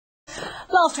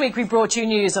Last week we brought you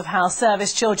news of how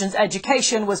Service Children's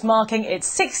Education was marking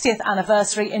its 60th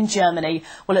anniversary in Germany.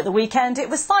 Well, at the weekend it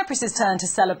was Cyprus's turn to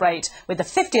celebrate with the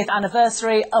 50th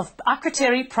anniversary of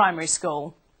Akrotiri Primary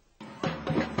School.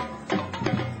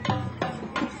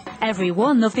 Every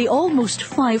one of the almost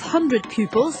 500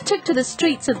 pupils took to the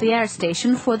streets of the air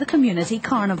station for the community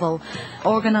carnival.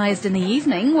 Organised in the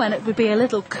evening, when it would be a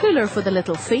little cooler for the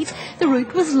little feet, the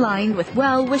route was lined with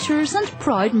well-wishers and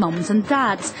proud mums and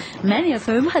dads, many of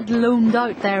whom had loaned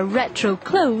out their retro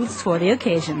clothes for the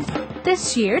occasion.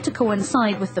 This year, to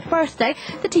coincide with the birthday,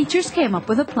 the teachers came up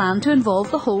with a plan to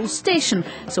involve the whole station,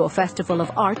 so a festival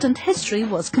of art and history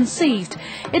was conceived.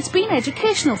 It's been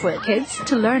educational for the kids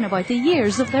to learn about the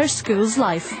years of their school's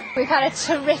life. We've had a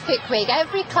terrific week.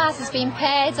 Every class has been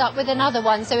paired up with another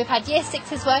one, so we've had Year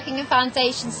 6s working in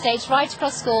foundation stage right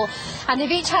across school, and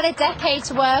they've each had a decade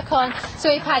to work on, so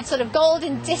we've had sort of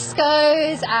golden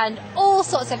discos and all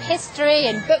sorts of history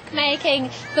and bookmaking,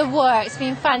 the works. It's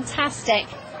been fantastic.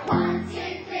 1, 2,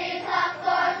 3, clap,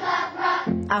 4, clap,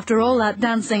 rock. After all that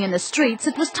dancing in the streets,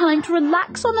 it was time to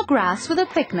relax on the grass with a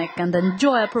picnic and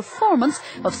enjoy a performance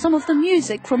of some of the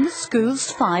music from the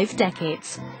school's 5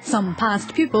 decades. Some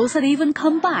past pupils had even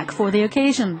come back for the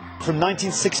occasion. From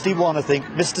 1961, I think,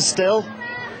 Mr. Still,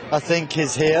 I think,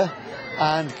 is here,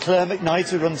 and Claire McKnight,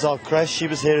 who runs our creche, she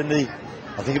was here in the,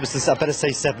 I think it was I better say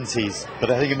 70s,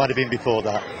 but I think it might have been before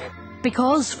that.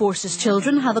 Because Forces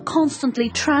children have a constantly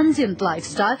transient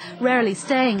lifestyle, rarely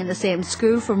staying in the same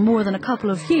school for more than a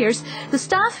couple of years, the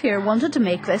staff here wanted to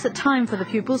make this a time for the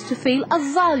pupils to feel a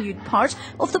valued part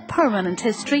of the permanent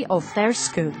history of their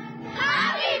school.